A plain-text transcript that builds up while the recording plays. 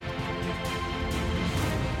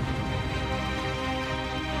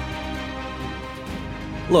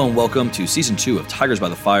Hello and welcome to Season 2 of Tigers by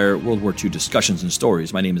the Fire, World War II Discussions and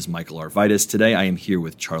Stories. My name is Michael Arvidas. Today I am here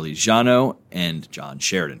with Charlie Giano and John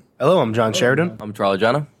Sheridan. Hello, I'm John Sheridan. I'm Charlie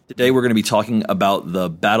Giano. Today we're going to be talking about the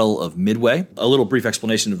Battle of Midway. A little brief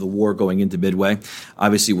explanation of the war going into Midway.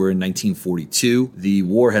 Obviously, we're in 1942. The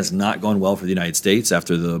war has not gone well for the United States.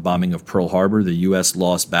 After the bombing of Pearl Harbor, the U.S.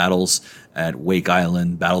 lost battles at Wake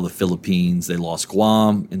Island, Battle of the Philippines. They lost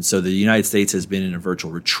Guam. And so the United States has been in a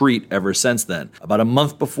virtual retreat ever since then. About a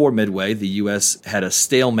month before Midway, the U.S. had a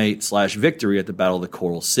stalemate/victory at the Battle of the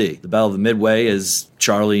Coral Sea. The Battle of the Midway, as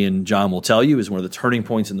Charlie and John will tell you, is one of the turning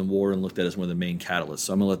points in the war and looked at as one of the main catalysts.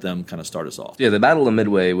 So I'm going to let them kind of start us off. Yeah, the Battle of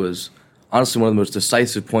Midway was honestly one of the most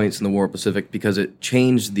decisive points in the War of the Pacific because it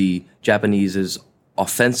changed the Japanese's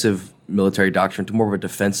offensive military doctrine to more of a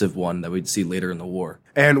defensive one that we'd see later in the war.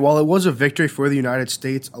 And while it was a victory for the United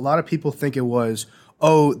States, a lot of people think it was,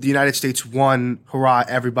 oh, the United States won, hurrah,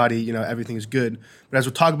 everybody, everything is good. But as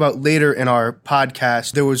we'll talk about later in our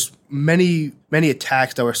podcast, there was many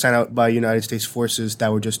attacks that were sent out by United States forces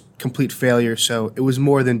that were just complete failure. So it was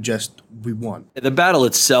more than just we won. The battle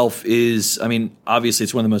itself is, obviously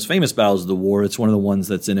it's one of the most famous battles of the war. It's one of the ones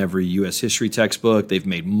that's in every U.S. history textbook. They've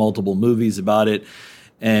made multiple movies about it.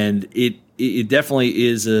 And it definitely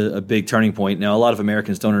is a big turning point. Now, a lot of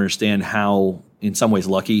Americans don't understand how, in some ways,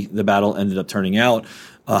 lucky the battle ended up turning out,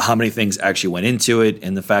 how many things actually went into it,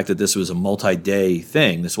 and the fact that this was a multi-day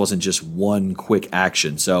thing. This wasn't just one quick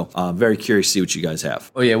action. So I'm very curious to see what you guys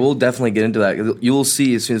have. Oh, yeah, we'll definitely get into that. You will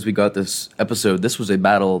see as soon as we got this episode, this was a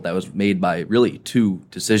battle that was made by really two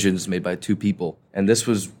decisions made by two people. And this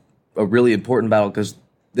was a really important battle because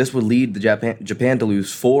this would lead Japan to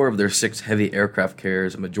lose 4 of their 6 heavy aircraft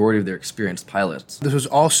carriers, a majority of their experienced pilots. This was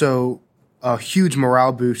also a huge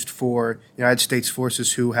morale boost for United States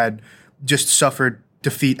forces who had just suffered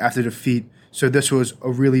defeat after defeat. So this was a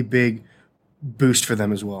really big boost for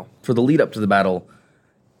them as well. For the lead up to the battle,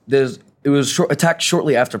 it was attacked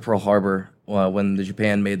shortly after Pearl Harbor when the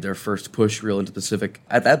Japan made their first push real into the Pacific.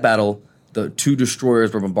 At that battle, the 2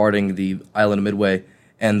 destroyers were bombarding the island of Midway,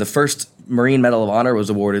 and the first Marine Medal of Honor was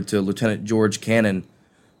awarded to Lieutenant George Cannon,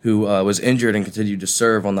 who was injured and continued to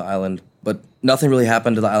serve on the island. But nothing really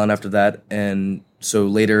happened to the island after that, and so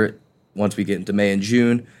later, once we get into May and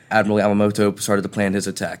June, Admiral Yamamoto started to plan his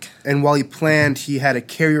attack. And while he planned, he had a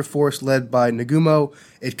carrier force led by Nagumo.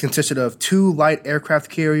 It consisted of 2 light aircraft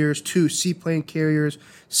carriers, 2 seaplane carriers,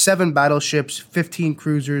 7 battleships, 15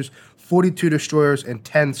 cruisers, 42 destroyers, and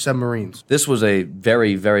 10 submarines. This was a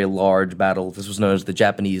very, very large battle. This was known as the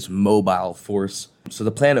Japanese Mobile Force. So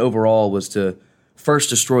the plan overall was to first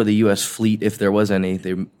destroy the U.S. fleet, if there was any.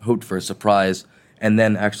 They hoped for a surprise, and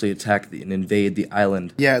then actually attack and invade the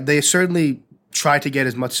island. Yeah, they certainly tried to get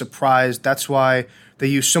as much surprise. That's why they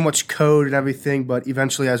used so much code and everything, but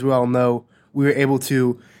eventually, as we all know, we were able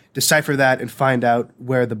to decipher that and find out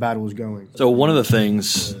where the battle was going. So one of the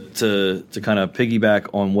things to kind of piggyback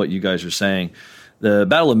on what you guys are saying, the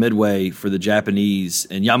Battle of Midway for the Japanese,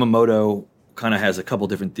 and Yamamoto kind of has a couple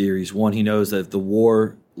different theories. One, he knows that if the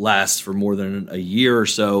war lasts for more than a year or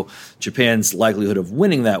so, Japan's likelihood of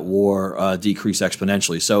winning that war decrease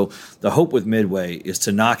exponentially. So the hope with Midway is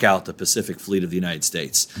to knock out the Pacific Fleet of the United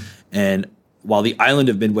States. And while the island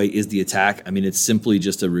of Midway is the attack, it's simply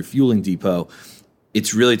just a refueling depot.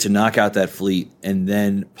 It's really to knock out that fleet and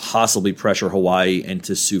then possibly pressure Hawaii and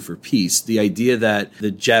to sue for peace. The idea that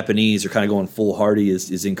the Japanese are kind of going foolhardy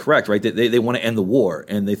is incorrect, right? They want to end the war,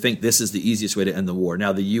 and they think this is the easiest way to end the war.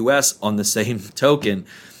 Now, the U.S., on the same token,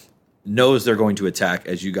 knows they're going to attack,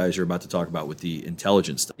 as you guys are about to talk about with the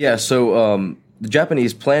intelligence stuff. Yeah, so the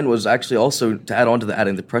Japanese plan was actually also to add on to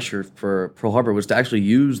adding the pressure for Pearl Harbor was to actually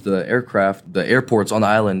use the airports on the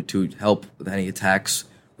island to help with any attacks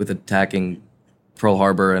with attacking Pearl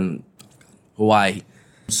Harbor and Hawaii.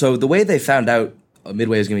 So the way they found out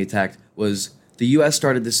Midway was going to be attacked was the U.S.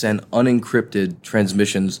 started to send unencrypted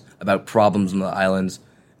transmissions about problems on the islands,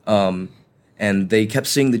 and they kept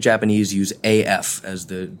seeing the Japanese use AF as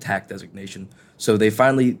the attack designation. So they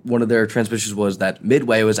finally, one of their transmissions was that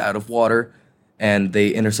Midway was out of water, and they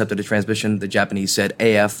intercepted a transmission. The Japanese said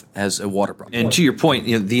AF has a water problem. And to your point,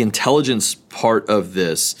 the intelligence part of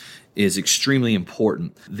this is extremely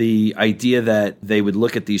important. The idea that they would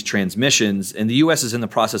look at these transmissions, and the U.S. is in the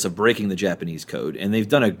process of breaking the Japanese code, and they've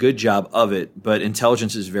done a good job of it, but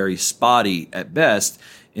intelligence is very spotty at best,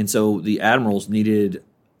 and so the admirals needed,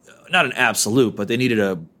 not an absolute, but they needed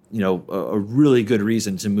a really good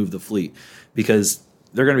reason to move the fleet, because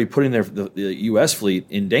they're going to be putting the U.S. fleet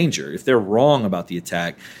in danger. If they're wrong about the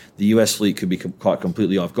attack, the U.S. fleet could be caught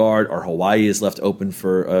completely off guard, or Hawaii is left open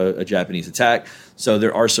for a Japanese attack. So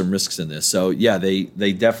there are some risks in this. So, yeah, they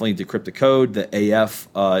definitely decrypt the code. The AF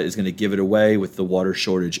is going to give it away with the water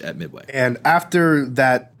shortage at Midway. And after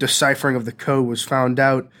that deciphering of the code was found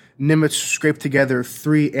out, Nimitz scraped together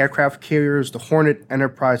 3 aircraft carriers, the Hornet,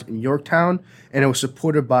 Enterprise, and Yorktown, and it was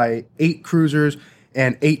supported by 8 cruisers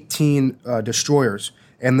and 18 destroyers.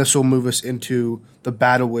 And this will move us into the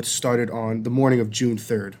battle, which started on the morning of June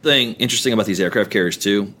 3rd. The thing interesting about these aircraft carriers,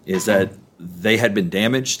 too, is that they had been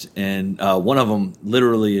damaged, and one of them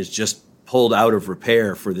literally is just pulled out of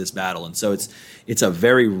repair for this battle. And so it's a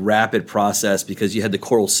very rapid process because you had the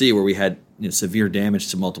Coral Sea where we had severe damage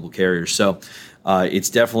to multiple carriers. So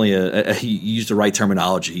it's definitely he used the right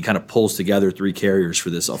terminology. He kind of pulls together 3 carriers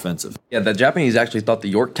for this offensive. Yeah, the Japanese actually thought the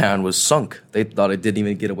Yorktown was sunk. They thought it didn't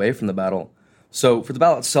even get away from the battle. So for the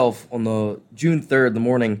battle itself, on the June 3rd in the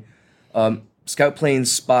morning, scout planes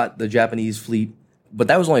spot the Japanese fleet, but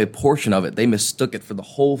that was only a portion of it. They mistook it for the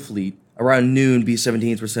whole fleet. Around noon,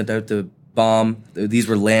 B-17s were sent out to bomb. These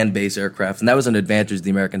were land-based aircraft, and that was an advantage the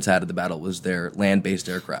Americans had at the battle, was their land-based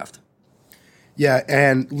aircraft. Yeah,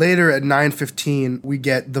 and later at 9:15, we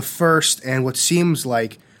get the first and what seems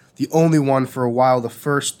like the only one for a while, the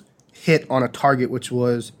first hit on a target, which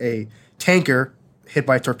was a tanker hit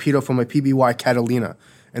by a torpedo from a PBY Catalina.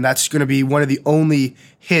 And that's going to be one of the only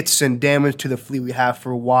hits and damage to the fleet we have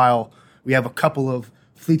for a while. We have a couple of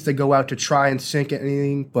fleets that go out to try and sink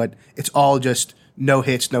anything, but it's all just no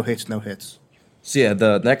hits, no hits, no hits. So yeah,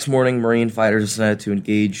 the next morning, Marine fighters decided to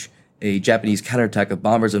engage a Japanese counterattack of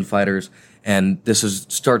bombers and fighters, and this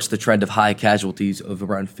starts the trend of high casualties of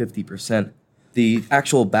around 50%. The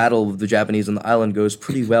actual battle of the Japanese on the island goes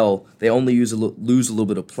pretty well. They only lose a little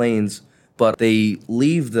bit of planes, but they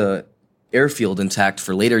leave the airfield intact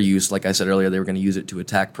for later use. Like I said earlier, they were going to use it to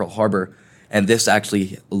attack Pearl Harbor, and this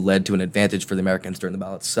actually led to an advantage for the Americans during the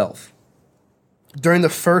battle itself. During the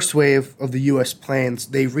first wave of the U.S. planes,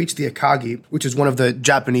 they reached the Akagi, which is one of the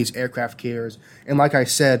Japanese aircraft carriers. And like I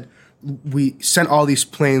said, we sent all these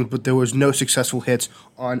planes, but there was no successful hits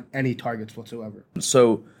on any targets whatsoever.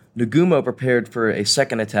 So Nagumo prepared for a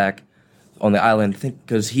second attack on the island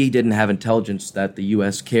because he didn't have intelligence that the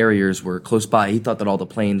U.S. carriers were close by. He thought that all the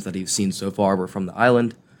planes that he's seen so far were from the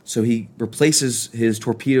island. So he replaces his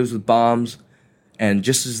torpedoes with bombs, and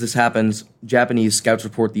just as this happens, Japanese scouts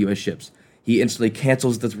report the U.S. ships. He instantly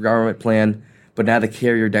cancels the rearmament plan, but now the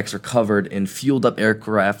carrier decks are covered in fueled-up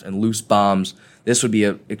aircraft and loose bombs. This would be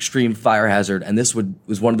an extreme fire hazard, and this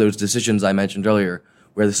was one of those decisions I mentioned earlier,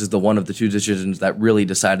 where this is the one of the 2 decisions that really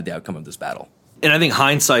decided the outcome of this battle. And I think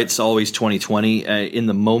hindsight's always 20/20. In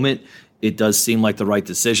the moment, it does seem like the right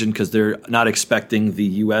decision because they're not expecting the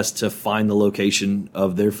U.S. to find the location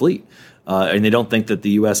of their fleet. And they don't think that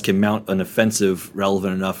the U.S. can mount an offensive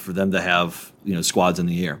relevant enough for them to have squads in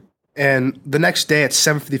the air. And the next day at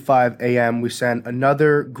 7:55 a.m., we sent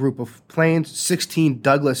another group of planes, 16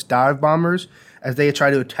 Douglas dive bombers, as they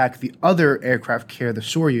tried to attack the other aircraft carrier, the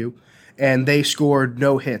Soryu, and they scored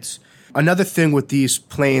no hits. Another thing with these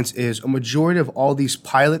planes is a majority of all these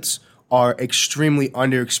pilots are extremely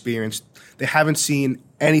underexperienced. They haven't seen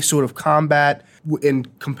any sort of combat in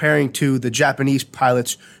comparing to the Japanese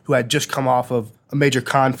pilots who had just come off of a major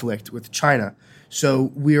conflict with China.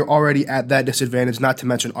 So we are already at that disadvantage, not to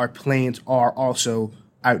mention our planes are also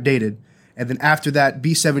outdated. And then after that,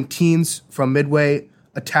 B-17s from Midway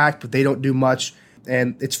attacked, but they don't do much.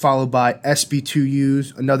 And it's followed by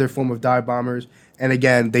SB-2Us, another form of dive bombers. And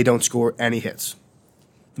again, they don't score any hits.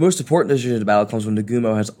 The most important decision of the battle comes when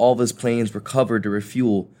Nagumo has all of his planes recovered to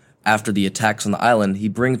refuel after the attacks on the island. He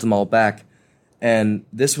brings them all back, and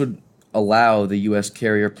this would allow the U.S.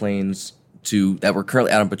 carrier planes that were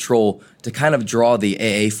currently out on patrol to kind of draw the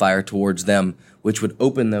AA fire towards them, which would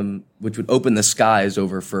open the skies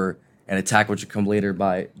over for an attack which would come later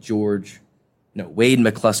by Wade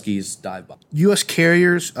McCluskey's dive bomb. U.S.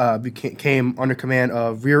 carriers came under command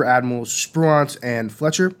of Rear Admirals Spruance and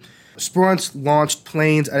Fletcher. Spruance launched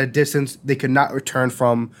planes at a distance they could not return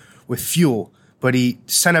from with fuel, but he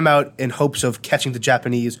sent them out in hopes of catching the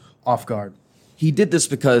Japanese off guard. He did this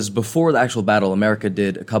because before the actual battle, America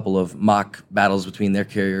did a couple of mock battles between their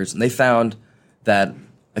carriers, and they found that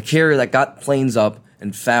a carrier that got planes up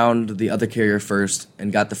and found the other carrier first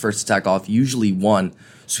and got the first attack off usually won.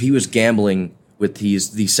 So he was gambling with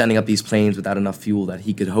these sending up these planes without enough fuel that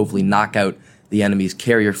he could hopefully knock out the enemy's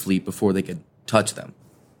carrier fleet before they could touch them.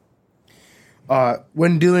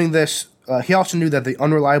 When doing this, He also knew that the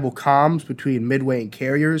unreliable comms between Midway and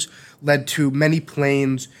carriers led to many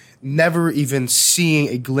planes never even seeing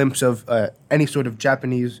a glimpse of any sort of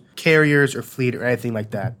Japanese carriers or fleet or anything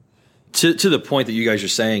like that. To the point that you guys are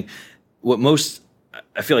saying,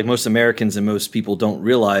 I feel like most Americans and most people don't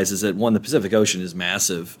realize is that, one, the Pacific Ocean is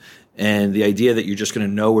massive. And the idea that you're just going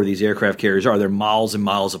to know where these aircraft carriers are, they're miles and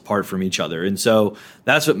miles apart from each other. And so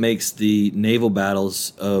that's what makes the naval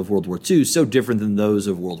battles of World War II so different than those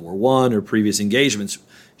of World War I or previous engagements.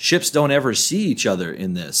 Ships don't ever see each other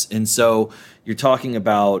in this. And so you're talking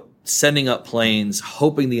about sending up planes,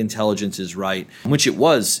 hoping the intelligence is right, which it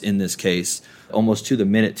was in this case, almost to the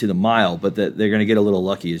minute, to the mile, but that they're going to get a little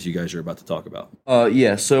lucky, as you guys are about to talk about.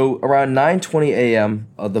 So around 9:20 a.m.,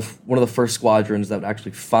 one of the first squadrons that would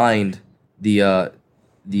actually find the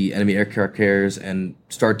enemy aircraft carriers and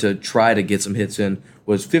start to try to get some hits in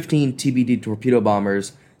was 15 TBD torpedo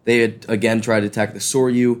bombers. They had again tried to attack the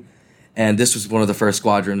Soryu, and this was one of the first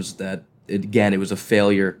squadrons that, again, it was a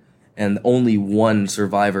failure, and only one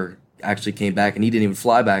survivor actually came back, and he didn't even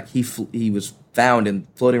fly back. He was found and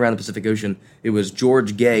floating around the Pacific Ocean. It was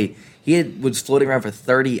George Gay. Was floating around for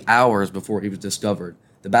 30 hours before he was discovered.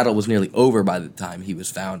 The battle was nearly over by the time he was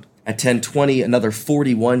found. At 10:20, another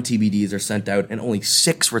 41 TBDs are sent out, and only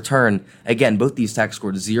 6 return. Again, both these attacks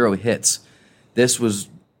scored 0 hits. This was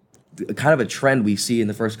kind of a trend we see in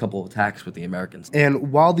the first couple of attacks with the Americans.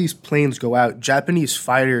 And while these planes go out, Japanese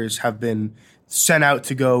fighters have been sent out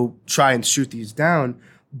to go try and shoot these down,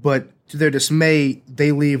 but to their dismay,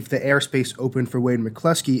 they leave the airspace open for Wade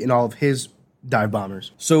McCluskey and all of his dive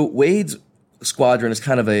bombers. So Wade's squadron is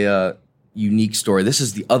kind of a unique story. This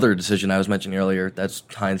is the other decision I was mentioning earlier. That's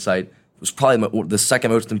hindsight. It was probably the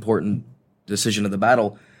second most important decision of the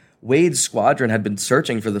battle. Wade's squadron had been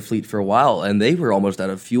searching for the fleet for a while, and they were almost out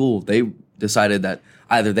of fuel. They decided that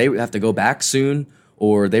either they would have to go back soon,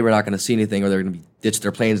 or they were not going to see anything, or they were going to ditch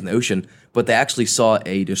their planes in the ocean. But they actually saw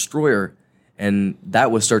a destroyer, and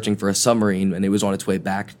that was searching for a submarine, and it was on its way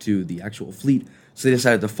back to the actual fleet. So they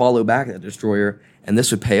decided to follow back that destroyer, and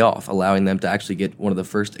this would pay off, allowing them to actually get one of the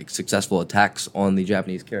first successful attacks on the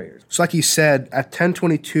Japanese carriers. So like you said, at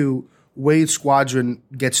 10:22, Wade's squadron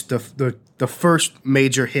gets the first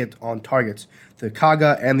major hit on targets, the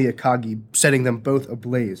Kaga and the Akagi, setting them both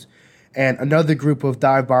ablaze. And another group of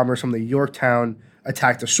dive bombers from the Yorktown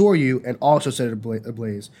attacked the Soryu and also set it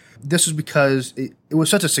ablaze. This was because it was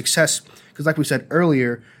such a success, because like we said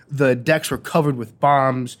earlier, the decks were covered with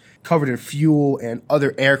bombs, covered in fuel and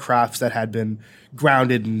other aircrafts that had been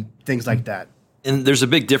grounded and things like that. And there's a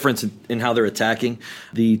big difference in how they're attacking.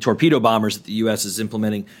 The torpedo bombers that the U.S. is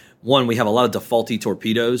implementing, one, we have a lot of defaulty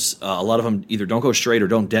torpedoes. A lot of them either don't go straight or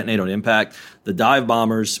don't detonate on impact. The dive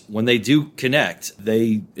bombers, when they do connect,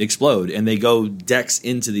 they explode and they go decks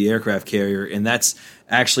into the aircraft carrier. And that's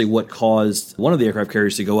actually what caused one of the aircraft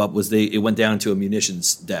carriers to go up. It went down to a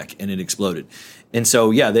munitions deck and it exploded. And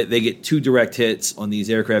so, yeah, they get 2 direct hits on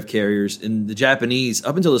these aircraft carriers. And the Japanese,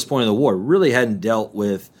 up until this point in the war, really hadn't dealt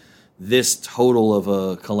with this total of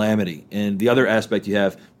a calamity. And the other aspect you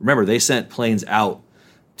have, remember, they sent planes out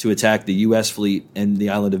to attack the U.S. fleet and the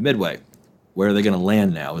island of Midway. Where are they going to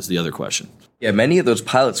land now is the other question. Yeah, many of those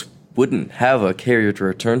pilots wouldn't have a carrier to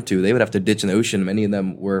return to. They would have to ditch in the ocean. Many of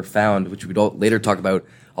them were found, which we'd later talk about.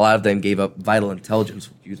 A lot of them gave up vital intelligence,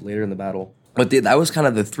 used later in the battle. But that was kind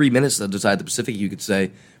of the 3 minutes that decided the Pacific, you could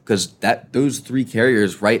say, because those 3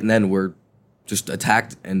 carriers right and then were just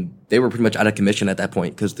attacked, and they were pretty much out of commission at that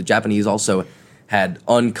point, because the Japanese also had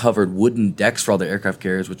uncovered wooden decks for all their aircraft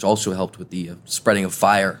carriers, which also helped with the spreading of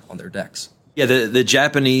fire on their decks. Yeah, the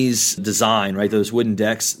Japanese design, right, those wooden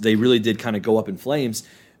decks, they really did kind of go up in flames.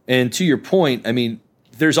 And to your point, I mean,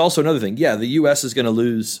 there's also another thing. Yeah, the U.S. is going to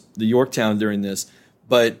lose the Yorktown during this,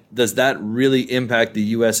 but does that really impact the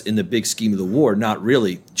U.S. in the big scheme of the war? Not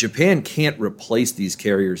really. Japan can't replace these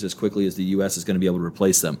carriers as quickly as the U.S. is going to be able to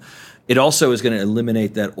replace them. It also is going to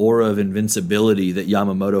eliminate that aura of invincibility that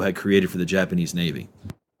Yamamoto had created for the Japanese Navy.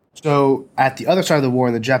 So at the other side of the war,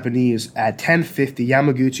 in the Japanese, at 10:50,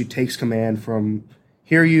 Yamaguchi takes command from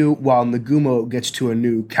Hiryu, while Nagumo gets to a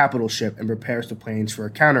new capital ship and prepares the planes for a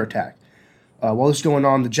counterattack. While this is going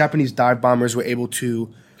on, the Japanese dive bombers were able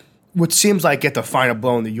to, what seems like, get the final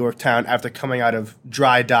blow in the Yorktown after coming out of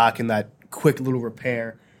dry dock and that quick little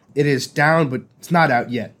repair. It is down, but it's not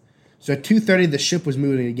out yet. So at 2:30, the ship was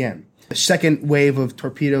moving again. The second wave of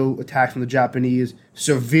torpedo attacks from the Japanese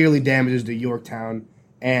severely damages the Yorktown,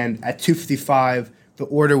 and at 2:55, the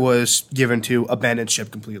order was given to abandon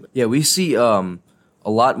ship completely. Yeah, we see a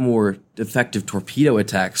lot more effective torpedo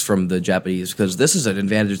attacks from the Japanese, because this is an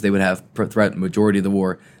advantage they would have throughout the majority of the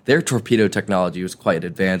war. Their torpedo technology was quite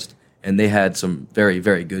advanced, and they had some very,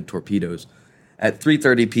 very good torpedoes. At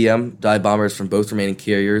 3:30 p.m., dive bombers from both remaining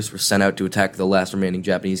carriers were sent out to attack the last remaining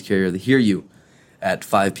Japanese carrier, the Hiryu. At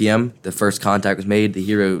 5 p.m., the first contact was made. The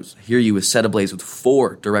Hiryu was set ablaze with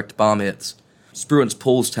 4 direct bomb hits. Spruance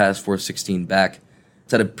pulls Task Force 16 back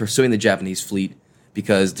instead of pursuing the Japanese fleet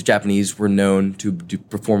because the Japanese were known to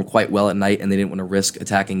perform quite well at night and they didn't want to risk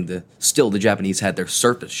attacking the Japanese had their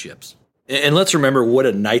surface ships. And let's remember what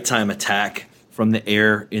a nighttime attack from the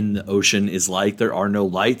air in the ocean is like. There are no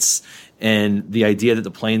lights. And the idea that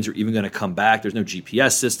the planes are even going to come back, there's no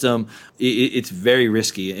GPS system. It's very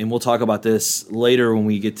risky. And we'll talk about this later when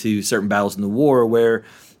we get to certain battles in the war where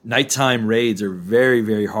nighttime raids are very,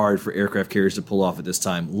 very hard for aircraft carriers to pull off at this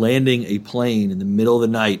time. Landing a plane in the middle of the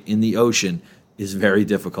night in the ocean is very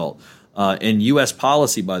difficult. And U.S.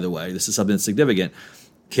 policy, by the way, this is something that's significant.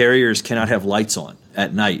 Carriers cannot have lights on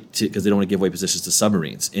at night because they don't want to give away positions to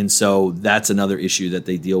submarines. And so that's another issue that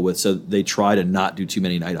they deal with. So they try to not do too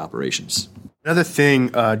many night operations. Another thing,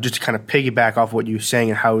 just to kind of piggyback off what you were saying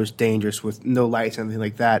and how it was dangerous with no lights and anything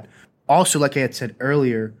like that. Also, like I had said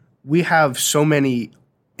earlier, we have so many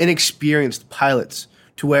inexperienced pilots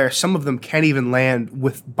to where some of them can't even land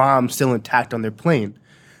with bombs still intact on their plane.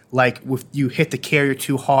 Like if you hit the carrier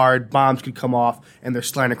too hard, bombs could come off and they're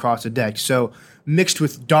sliding across the deck. So mixed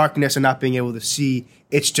with darkness and not being able to see,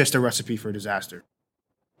 it's just a recipe for disaster.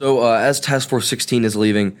 So as Task Force 16 is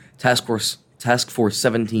leaving, Task Force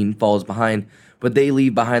 17 falls behind, but they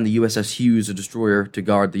leave behind the USS Hughes, a destroyer, to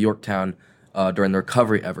guard the Yorktown during the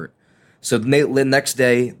recovery effort. So the next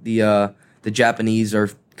day, the Japanese are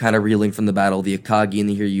kind of reeling from the battle. The Akagi and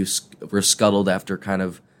the Hiryu were scuttled after kind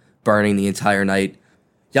of burning the entire night.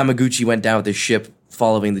 Yamaguchi went down with his ship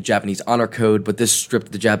following the Japanese honor code, but this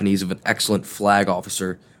stripped the Japanese of an excellent flag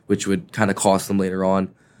officer, which would kind of cost them later on.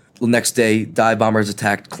 The next day, dive bombers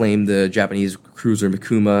claimed the Japanese cruiser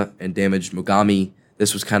Mikuma and damaged Mogami.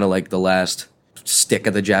 This was kind of like the last stick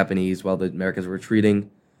at the Japanese while the Americans were retreating.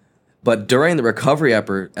 But during the recovery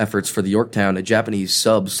efforts for the Yorktown, a Japanese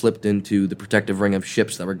sub slipped into the protective ring of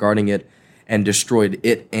ships that were guarding it and destroyed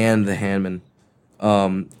it and the Hanman.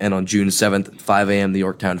 And on June 7th, at 5 a.m., the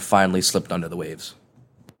Yorktown finally slipped under the waves.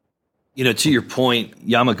 You know, to your point,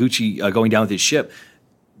 Yamaguchi going down with his ship,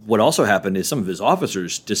 what also happened is some of his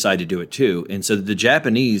officers decided to do it too. And so the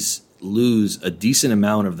Japanese lose a decent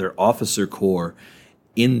amount of their officer corps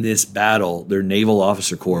in this battle, their naval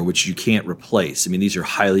officer corps, which you can't replace. I mean, these are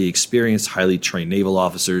highly experienced, highly trained naval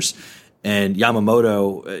officers. And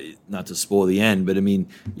Yamamoto, not to spoil the end, but I mean,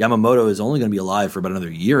 Yamamoto is only going to be alive for about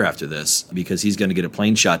another year after this because he's going to get a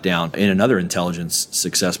plane shot down in another intelligence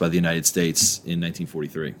success by the United States in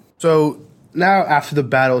 1943. So now after the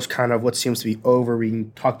battle is kind of what seems to be over, we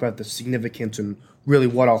can talk about the significance and really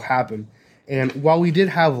what all happened. And while we did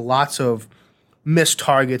have lots of missed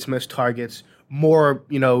targets, more,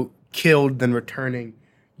 killed than returning,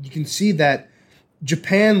 you can see that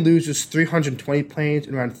Japan loses 320 planes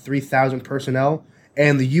and around 3,000 personnel,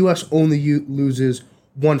 and the U.S. only loses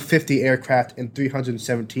 150 aircraft and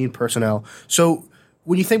 317 personnel. So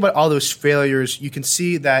when you think about all those failures, you can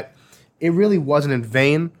see that it really wasn't in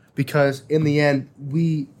vain because in the end,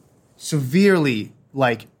 we severely,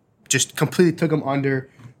 just completely took them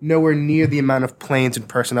under, nowhere near the amount of planes and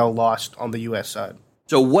personnel lost on the U.S. side.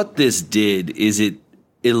 So what this did is it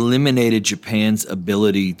eliminated Japan's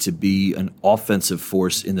ability to be an offensive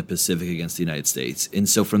force in the Pacific against the United States. And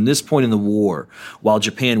so from this point in the war, while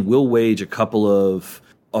Japan will wage a couple of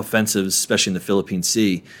offensives, especially in the Philippine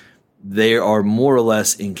Sea, they are more or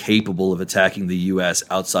less incapable of attacking the U.S.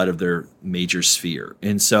 outside of their major sphere.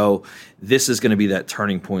 And so this is going to be that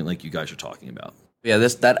turning point like you guys are talking about. Yeah,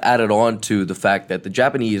 that added on to the fact that the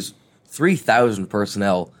Japanese 3,000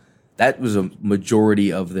 personnel, that was a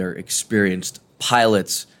majority of their experienced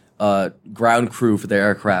pilots, ground crew for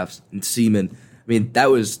their aircrafts, and seamen. I mean, that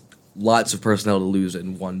was lots of personnel to lose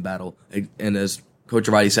in one battle. And as Coach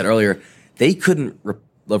Ravati said earlier, they couldn't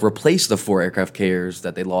replace the 4 aircraft carriers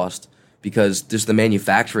that they lost because just the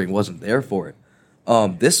manufacturing wasn't there for it.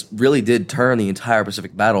 This really did turn the entire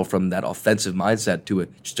Pacific battle from that offensive mindset to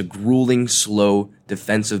just a grueling, slow,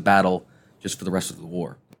 defensive battle just for the rest of the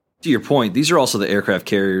war. To your point, these are also the aircraft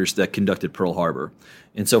carriers that conducted Pearl Harbor.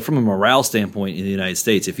 And so from a morale standpoint in the United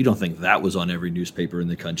States, if you don't think that was on every newspaper in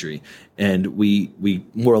the country, and we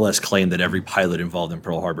more or less claim that every pilot involved in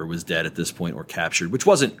Pearl Harbor was dead at this point or captured, which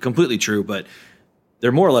wasn't completely true, but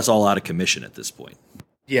they're more or less all out of commission at this point.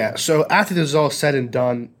 Yeah, so after this is all said and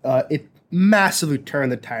done, it massively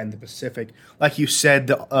turned the tide in the Pacific. Like you said,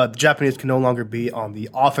 the Japanese can no longer be on the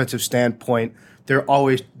offensive standpoint. They're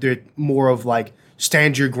more of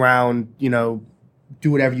stand your ground,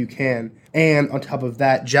 do whatever you can. And on top of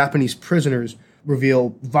that, Japanese prisoners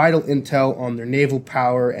reveal vital intel on their naval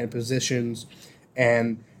power and positions,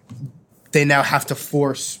 and they now have to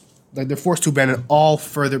they're forced to abandon all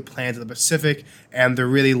further plans in the Pacific, and they're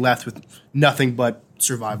really left with nothing but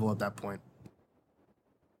survival at that point.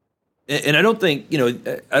 And I don't think,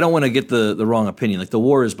 I don't want to get the wrong opinion. Like, the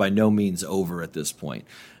war is by no means over at this point.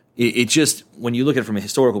 It just, when you look at it from a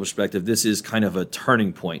historical perspective, this is kind of a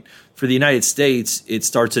turning point. For the United States, it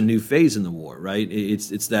starts a new phase in the war, right?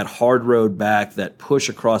 It's that hard road back, that push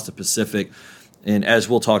across the Pacific. And as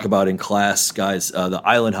we'll talk about in class, guys, the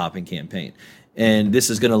island hopping campaign. And this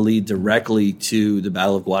is going to lead directly to the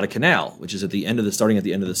Battle of Guadalcanal, which is starting at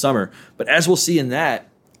the end of the summer. But as we'll see in that,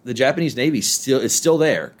 the Japanese Navy is still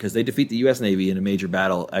there because they defeat the U.S. Navy in a major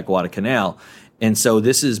battle at Guadalcanal. And so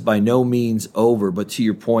this is by no means over. But to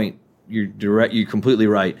your point, you're completely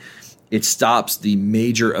right. It stops the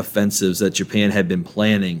major offensives that Japan had been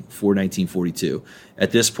planning for 1942. At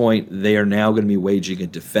this point, they are now going to be waging a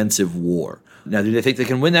defensive war. Now, do they think they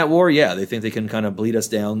can win that war? Yeah, they think they can kind of bleed us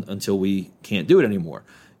down until we can't do it anymore.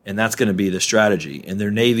 And that's going to be the strategy. And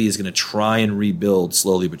their Navy is going to try and rebuild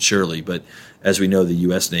slowly but surely. But as we know, the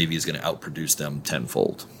U.S. Navy is going to outproduce them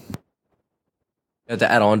tenfold.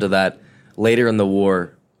 To add on to that, later in the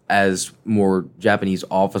war, as more Japanese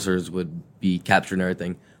officers would be captured and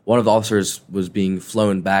everything, one of the officers was being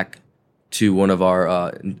flown back to one of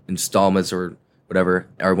our installments or whatever,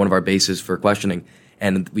 or one of our bases for questioning.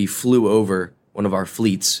 And we flew over one of our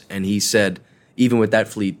fleets, and he said, even with that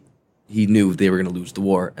fleet, he knew they were going to lose the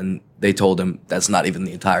war, and they told him that's not even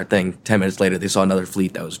the entire thing. 10 minutes later, they saw another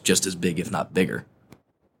fleet that was just as big, if not bigger.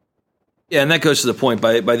 Yeah, and that goes to the point.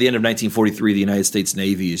 By the end of 1943, the United States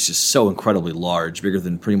Navy is just so incredibly large, bigger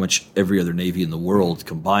than pretty much every other Navy in the world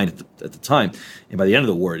combined at the time. And by the end of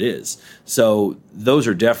the war, it is. So those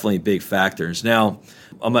are definitely big factors. Now,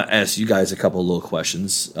 I'm going to ask you guys a couple of little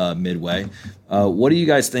questions midway. What do you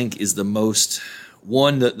guys think is the most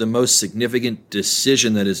significant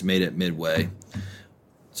decision that is made at Midway?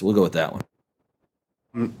 So we'll go with that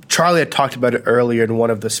one. Charlie had talked about it earlier in one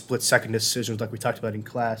of the split-second decisions like we talked about in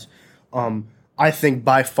class. I think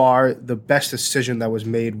by far the best decision that was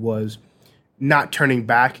made was not turning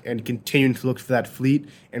back and continuing to look for that fleet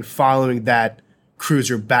and following that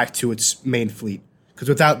cruiser back to its main fleet. Because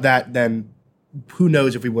without that, then who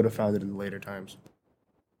knows if we would have found it in the later times.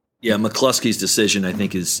 Yeah, McCluskey's decision, I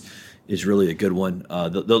think, is really a good one.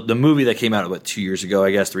 The movie that came out about 2 years ago,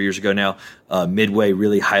 I guess, 3 years ago now, Midway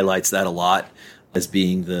really highlights that a lot as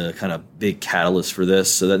being the kind of big catalyst for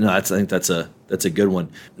this. So I think that's a good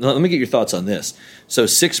one. Now, let me get your thoughts on this. So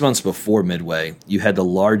 6 months before Midway, you had the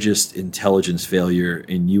largest intelligence failure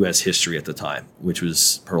in U.S. history at the time, which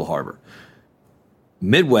was Pearl Harbor.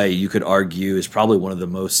 Midway, you could argue, is probably one of the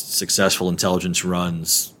most successful intelligence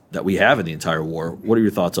runs that we have in the entire war. What are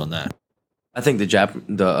your thoughts on that? I think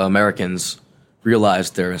the Americans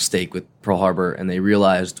realized their mistake with Pearl Harbor, and they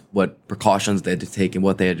realized what precautions they had to take and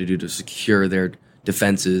what they had to do to secure their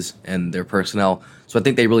defenses and their personnel. So I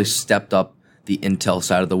think they really stepped up the intel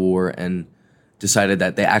side of the war and decided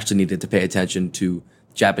that they actually needed to pay attention to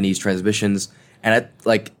Japanese transmissions. And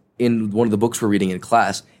in one of the books we're reading in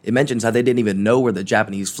class, it mentions how they didn't even know where the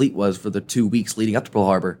Japanese fleet was for the 2 weeks leading up to Pearl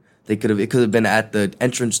Harbor. It could have been at the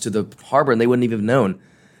entrance to the harbor, and they wouldn't even have known.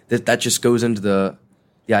 That just goes into the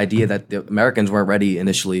idea that the Americans weren't ready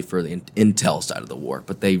initially for the intel side of the war,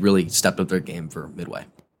 but they really stepped up their game for Midway.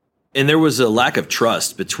 And there was a lack of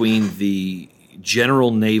trust between the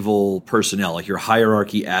general naval personnel, like your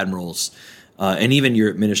hierarchy admirals, and even your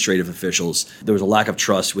administrative officials. There was a lack of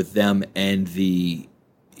trust with them and the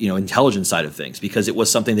intelligence side of things because it was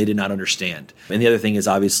something they did not understand. And the other thing is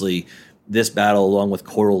obviously this battle, along with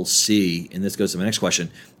Coral Sea, and this goes to my next question,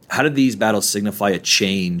 how did these battles signify a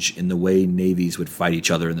change in the way navies would fight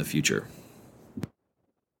each other in the future?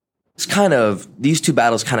 These two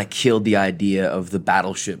battles kind of killed the idea of the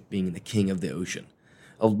battleship being the king of the ocean.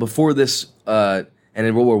 Before this, and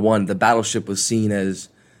in World War I, the battleship was seen as,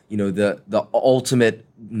 the ultimate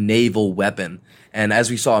naval weapon. And as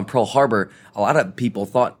we saw in Pearl Harbor, a lot of people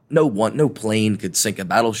thought no plane could sink a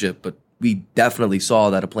battleship, but we definitely saw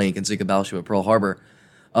that a plane can sink a battleship at Pearl Harbor.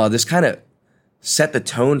 This kind of set the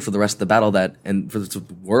tone for the rest of the battle and for the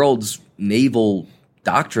world's naval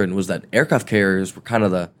doctrine was that aircraft carriers were kind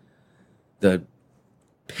of the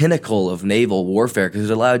pinnacle of naval warfare because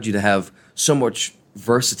it allowed you to have so much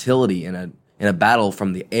versatility in a battle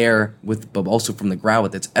from the air but also from the ground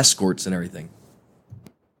with its escorts and everything.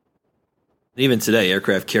 Even today,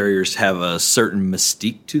 aircraft carriers have a certain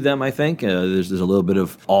mystique to them, I think. There's a little bit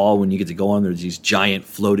of awe when you get to go on. There's these giant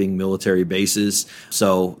floating military bases.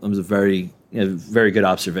 So it was a very good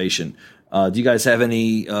observation. Do you guys have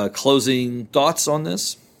any closing thoughts on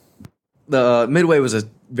this? The Midway was a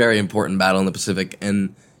very important battle in the Pacific,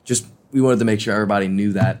 and just we wanted to make sure everybody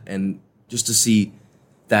knew that, and just to see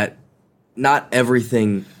that not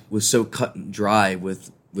everything was so cut and dry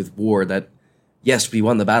with war that, yes, we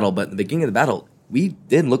won the battle, but at the beginning of the battle, we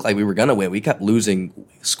didn't look like we were going to win. We kept losing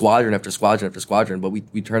squadron after squadron after squadron, but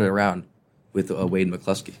we turned it around with Wade and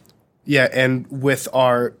McCluskey. Yeah, and with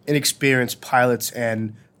our inexperienced pilots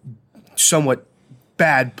and somewhat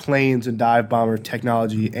bad planes and dive bomber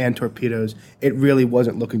technology and torpedoes, it really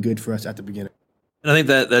wasn't looking good for us at the beginning. And I think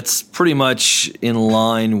that's pretty much in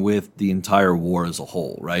line with the entire war as a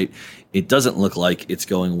whole, right? It doesn't look like it's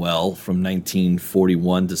going well from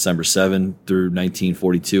 1941, December 7, through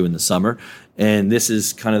 1942 in the summer. And this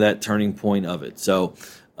is kind of that turning point of it. So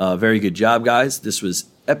very good job, guys. This was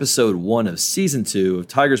episode 1 of season 2 of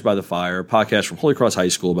Tigers by the Fire, a podcast from Holy Cross High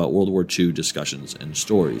School about World War II discussions and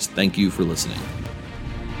stories. Thank you for listening.